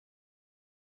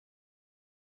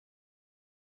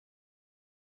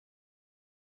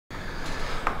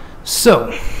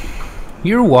So,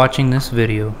 you're watching this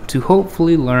video to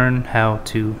hopefully learn how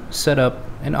to set up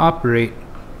and operate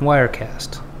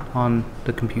Wirecast on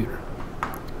the computer.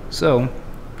 So,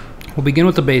 we'll begin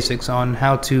with the basics on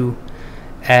how to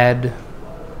add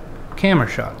camera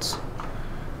shots.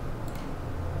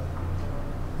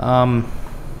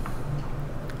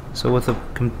 So with a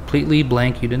completely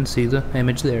blank, you didn't see the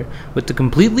image there, with the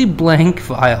completely blank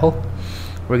file,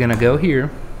 we're gonna go here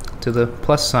to the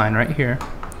plus sign right here,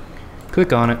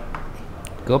 click on it,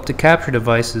 go up to capture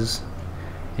devices,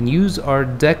 and use our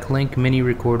deck link mini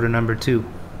recorder number 2.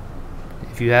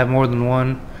 If you have more than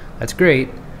one, that's great,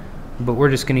 but we're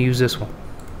just gonna use this one.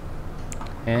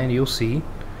 And you'll see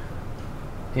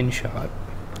in shot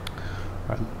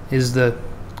is the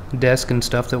desk and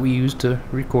stuff that we use to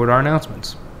record our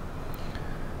announcements.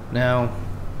 Now,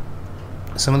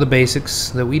 some of the basics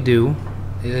that we do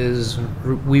is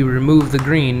we remove the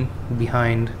green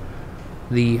behind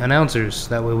the announcers.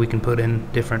 That way we can put in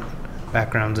different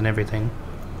backgrounds and everything.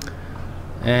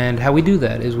 And how we do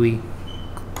that is we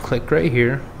click right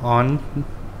here on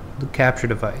the capture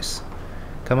device.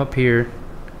 Come up here,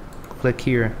 click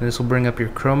here, and this will bring up your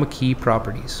chroma key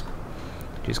properties.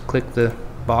 Just click the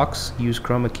box, use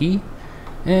chroma key,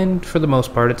 and for the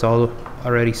most part it's all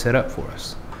already set up for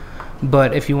us.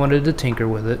 But if you wanted to tinker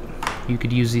with it, you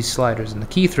could use these sliders, and the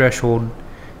key threshold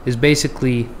is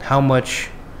basically how much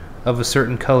of a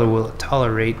certain color will it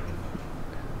tolerate.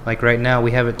 Like right now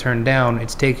we have it turned down,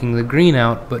 it's taking the green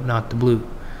out but not the blue,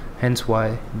 hence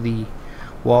why the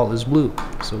wall is blue.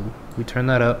 So we turn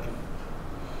that up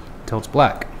until it's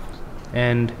black.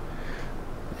 And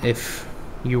if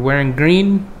you're wearing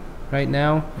green right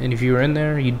now, and if you were in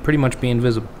there, you'd pretty much be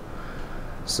invisible.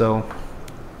 So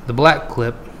the black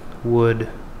clip would,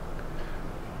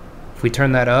 if we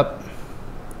turn that up,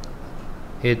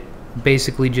 it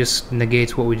basically just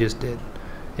negates what we just did.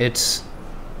 It's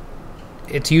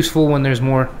useful when there's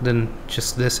more than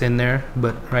just this in there,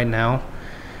 but right now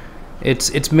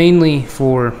it's mainly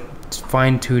for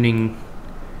fine-tuning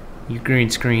your green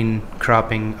screen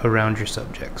cropping around your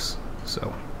subjects.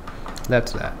 So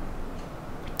that's that.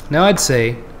 Now I'd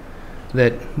say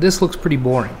that this looks pretty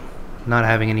boring, not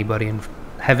having anybody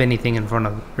have anything in front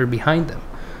of them or behind them.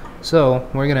 So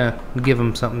we're gonna give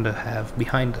them something to have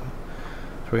behind them.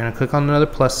 So we're gonna click on another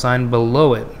plus sign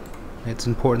below it. It's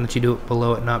important that you do it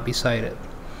below it, not beside it,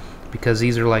 because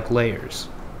these are like layers.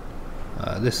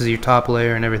 This is your top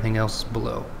layer and everything else is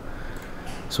below.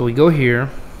 So we go here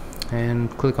and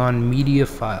click on media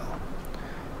file,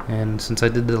 and since I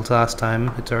did this last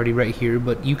time, it's already right here,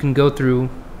 but you can go through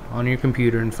on your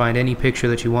computer and find any picture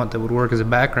that you want that would work as a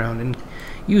background and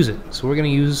use it. So we're going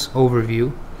to use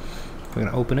overview. We're going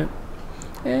to open it,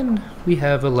 and we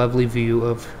have a lovely view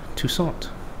of Toussaint.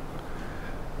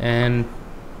 And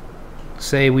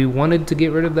say we wanted to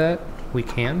get rid of that, we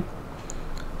can.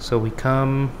 So we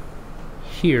come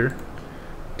here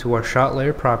to our shot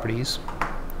layer properties,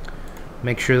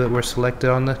 make sure that we're selected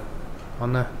on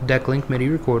the deck link MIDI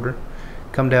recorder,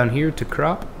 come down here to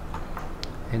crop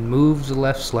and move the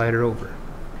left slider over,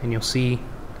 and you'll see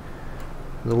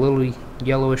the little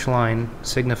yellowish line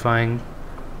signifying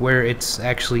where it's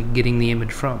actually getting the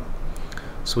image from.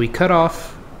 So we cut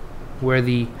off where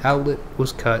the outlet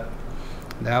was cut.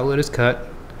 The outlet is cut.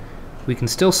 We can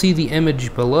still see the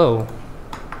image below,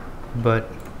 but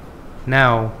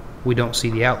now we don't see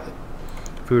the outlet.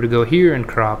 If we were to go here and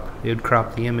crop, it would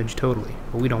crop the image totally,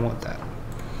 but we don't want that.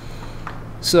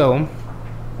 So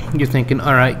you're thinking,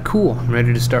 alright, cool, I'm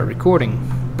ready to start recording.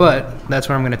 But that's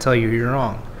where I'm going to tell you you're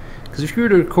wrong. Because if you were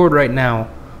to record right now,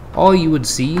 all you would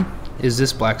see is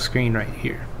this black screen right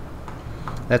here.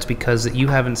 That's because that you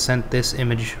haven't sent this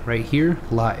image right here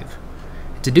live.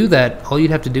 To do that, all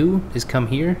you'd have to do is come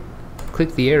here,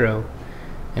 click the arrow,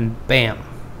 and bam.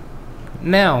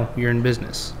 Now you're in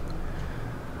business.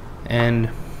 And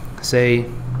say,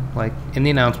 like in the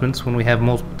announcements, when we have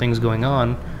multiple things going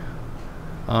on,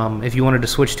 if you wanted to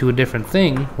switch to a different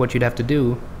thing, what you'd have to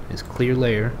do is clear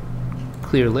layer,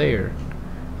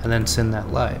 and then send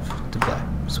that live to black,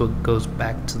 so it goes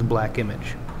back to the black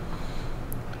image.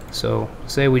 So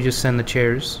say we just send the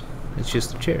chairs, it's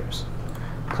just the chairs.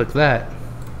 Click that,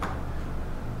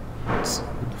 it's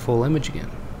the full image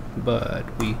again. But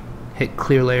we hit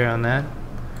clear layer on that,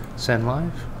 send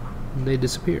live, and they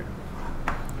disappear.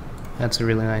 That's a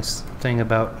really nice thing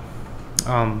about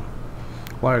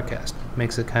Wirecast.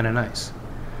 Makes it kind of nice.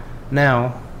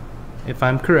 Now, if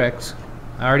I'm correct,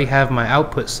 I already have my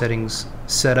output settings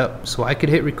set up so I could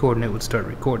hit record and it would start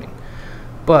recording.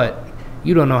 But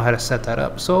you don't know how to set that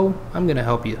up, so I'm gonna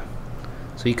help you.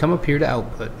 So you come up here to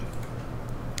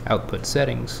output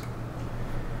settings,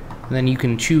 And then you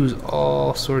can choose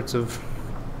all sorts of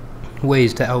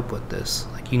ways to output this.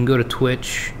 Like you can go to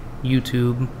Twitch,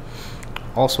 YouTube,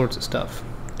 all sorts of stuff.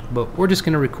 But we're just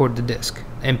going to record the disc,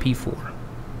 MP4.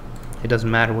 It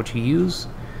doesn't matter what you use.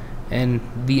 And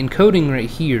the encoding right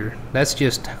here, that's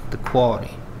just the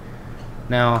quality.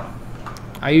 Now,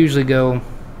 I usually go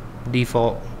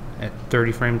default at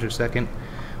 30 frames per second.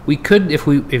 We could, if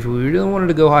we really wanted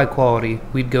to go high quality,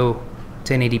 we'd go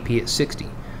 1080p at 60.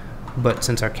 But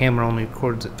since our camera only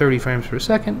records at 30 frames per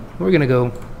second, we're gonna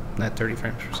go at 30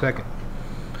 frames per second.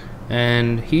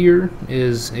 And here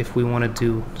is if we wanted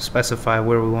to specify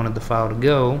where we wanted the file to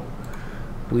go,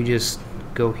 we just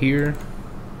go here,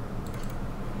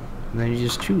 and then you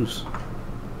just choose.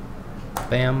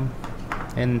 Bam.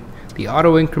 And the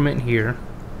auto increment here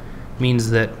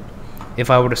means that if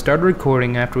I were to start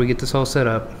recording after we get this all set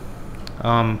up,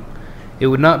 it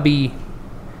would not be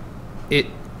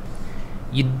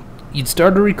you'd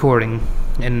start a recording,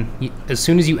 and as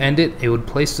soon as you end it, it would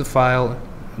place the file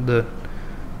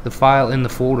in the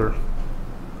folder,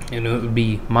 and it would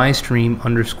be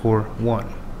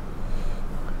mystream_1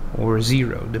 or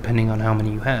 0 depending on how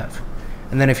many you have.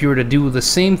 And then if you were to do the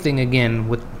same thing again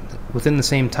within the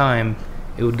same time,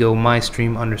 it would go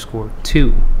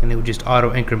mystream_2, and it would just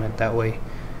auto increment. That way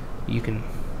you can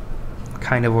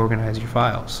kind of organize your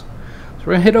files. So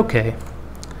we're gonna hit OK,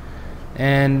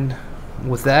 and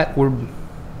with that we're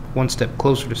one step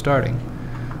closer to starting.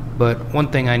 But one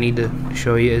thing I need to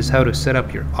show you is how to set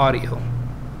up your audio.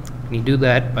 And you do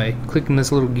that by clicking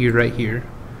this little gear right here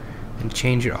and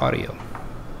change your audio.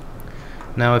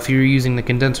 Now if you're using the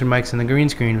condenser mics in the green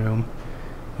screen room,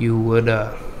 you would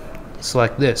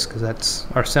select this, because that's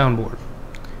our soundboard.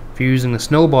 If you're using the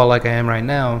snowball like I am right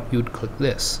now, you would click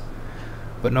this.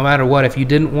 But no matter what, if you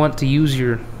didn't want to use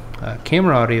your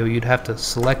camera audio, you'd have to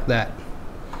select that,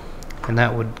 and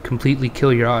that would completely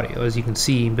kill your audio. As you can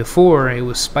see, before it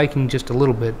was spiking just a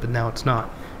little bit, but now it's not.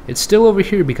 It's still over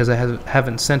here because I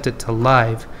haven't sent it to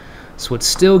live, so it's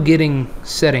still getting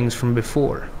settings from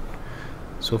before.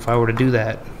 So if I were to do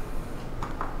that,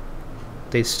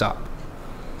 they stop.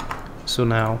 So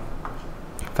now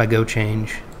if I go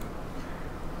change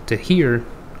to here,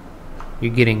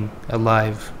 you're getting a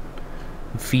live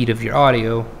feed of your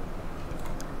audio.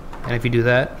 And if you do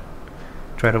that,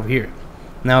 try it over here.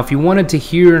 Now if you wanted to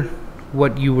hear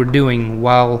what you were doing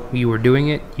while you were doing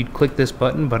it, you'd click this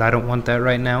button, but I don't want that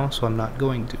right now, so I'm not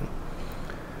going to.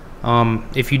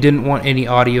 If you didn't want any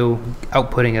audio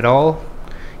outputting at all,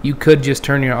 you could just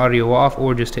turn your audio off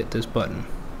or just hit this button.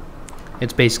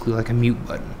 It's basically like a mute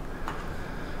button.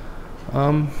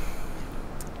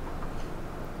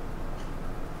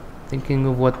 Thinking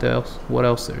of what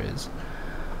else there is.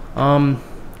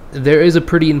 There is a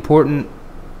pretty important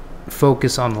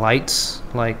focus on lights.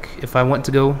 Like if I went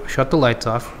to go shut the lights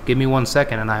off, give me 1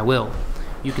 second and I will.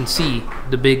 You can see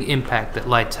the big impact that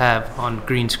lights have on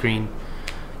green screen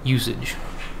usage.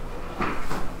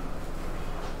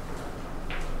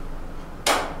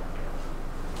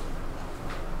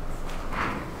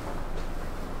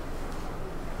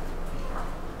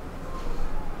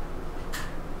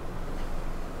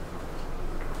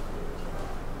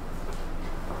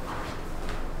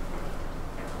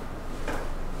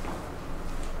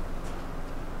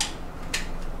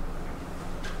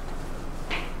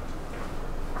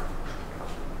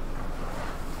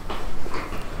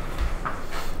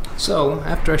 So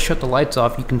after I shut the lights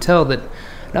off, you can tell that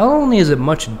not only is it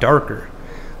much darker,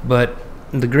 but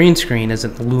the green screen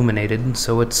isn't illuminated,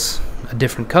 so it's a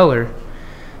different color,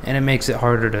 and it makes it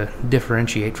harder to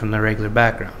differentiate from the regular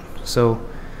background. So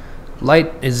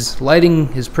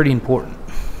lighting is pretty important.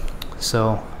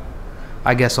 So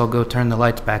I guess I'll go turn the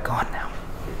lights back on now.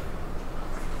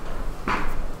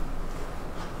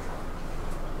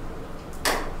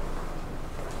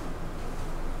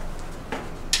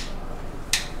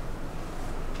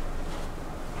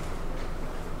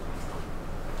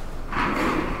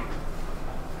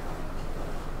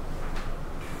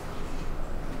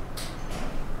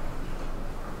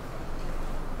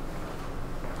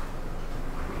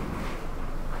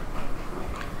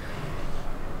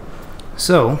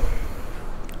 So,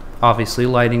 obviously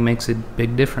lighting makes a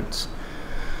big difference.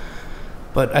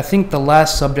 But I think the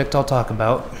last subject I'll talk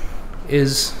about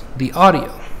is the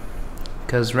audio.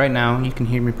 Because right now you can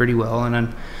hear me pretty well,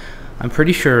 and I'm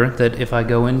pretty sure that if I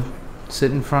go and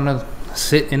sit in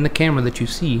the camera that you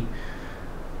see,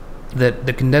 that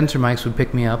the condenser mics would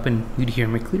pick me up and you'd hear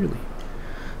me clearly.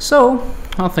 So,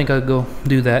 I'll I'll go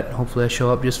do that. Hopefully I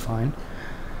show up just fine.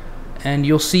 And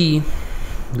you'll see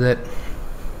that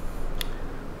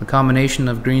the combination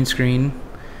of green screen,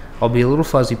 I'll be a little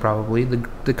fuzzy probably,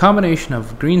 the combination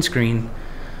of green screen,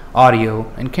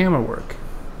 audio and camera work.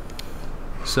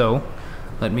 So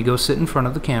let me go sit in front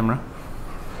of the camera.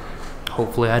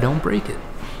 Hopefully I don't break it.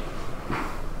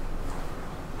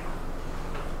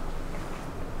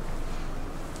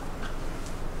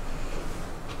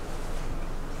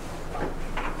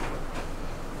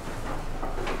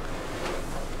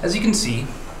 As you can see,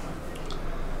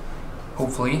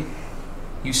 hopefully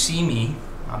you see me.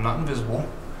 I'm not invisible.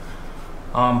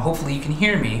 Hopefully you can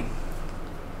hear me.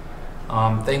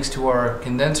 Thanks to our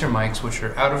condenser mics, which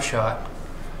are out of shot.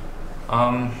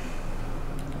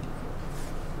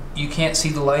 You can't see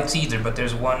the lights either, but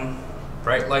there's one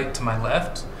bright light to my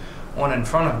left, one in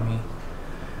front of me,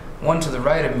 one to the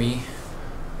right of me,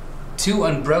 two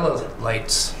umbrella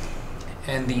lights,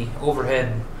 and the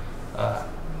overhead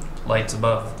lights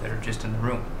above that are just in the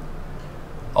room.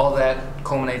 All that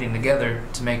culminating together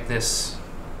to make this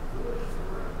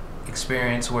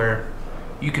experience where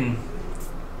you can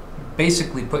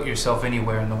basically put yourself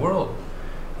anywhere in the world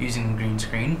using the green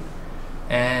screen,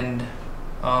 and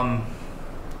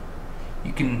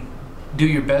you can do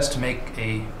your best to make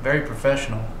a very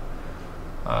professional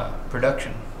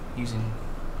production using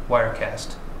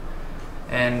Wirecast.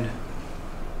 And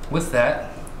with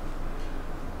that,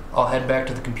 I'll head back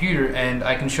to the computer and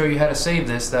I can show you how to save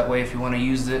this. That way, if you want to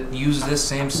use this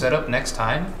same setup next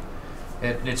time,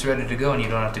 it's ready to go and you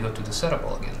don't have to go through the setup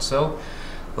all again. So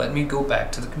let me go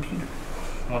back to the computer.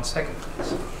 1 second,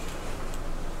 please.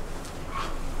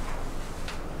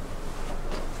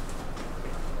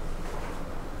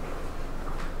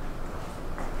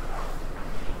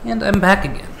 And I'm back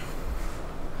again.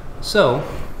 So,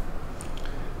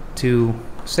 to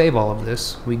save all of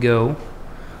this, we go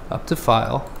up to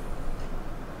File,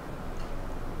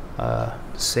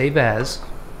 Save As,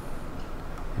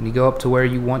 and you go up to where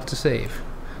you want to save.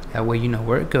 That way you know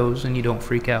where it goes and you don't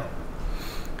freak out.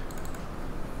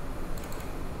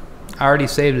 I already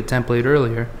saved a template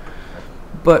earlier,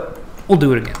 but we'll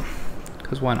do it again,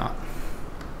 because why not?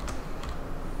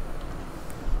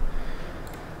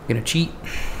 I'm gonna cheat.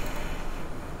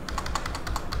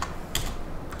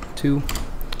 2,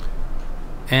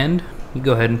 and you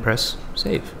go ahead and press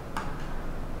save.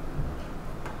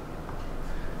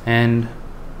 And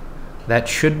that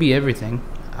should be everything.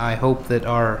 I hope that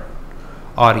our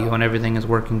audio and everything is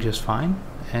working just fine,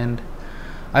 and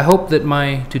I hope that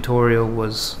my tutorial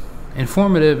was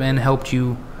informative and helped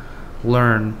you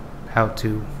learn how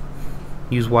to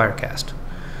use Wirecast.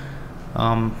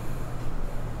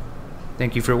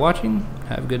 Thank you for watching.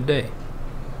 Have a good day.